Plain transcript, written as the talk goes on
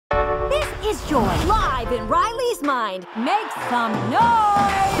his joy. Live in Riley's mind. Make some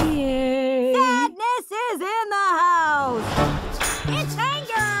noise! Yay. Sadness is in the house. It's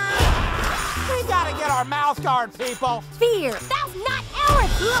anger! We gotta get our mouth guard, people. Fear. That's not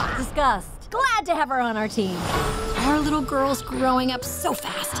ours. Disgust. Glad to have her on our team. Our little girl's growing up so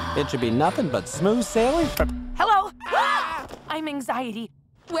fast. It should be nothing but smooth sailing from... Hello? I'm anxiety.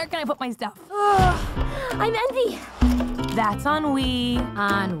 Where can I put my stuff? I'm envy. That's ennui.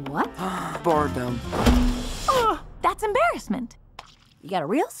 On what? Boredom. That's embarrassment. You got a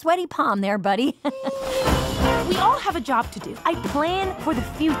real sweaty palm there, buddy. We all have a job to do. I plan for the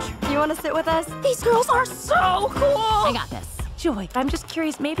future. You want to sit with us? These girls are so cool. I got this. Joy, I'm just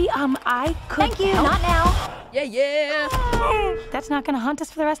curious, maybe, I could Thank you, help? not now. Yeah. That's not gonna haunt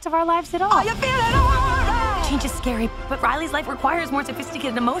us for the rest of our lives at all. Are you feeling alright? Change is scary, but Riley's life requires more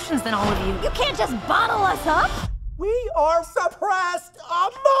sophisticated emotions than all of you. You can't just bottle us up. We are suppressed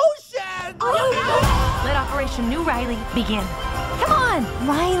emotions! Let Operation New Riley begin. Come on,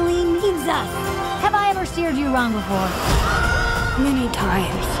 Riley needs us. Have I ever steered you wrong before? Many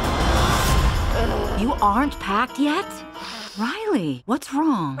times. You aren't packed yet? Riley, what's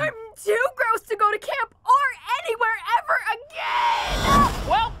wrong? I'm too gross to go to camp or anywhere ever again!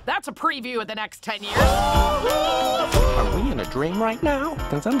 Well, that's a preview of the next 10 years. Are we in a dream right now?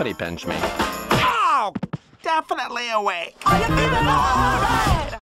 Can somebody pinch me? Oh! Definitely awake. Are you feeling alright?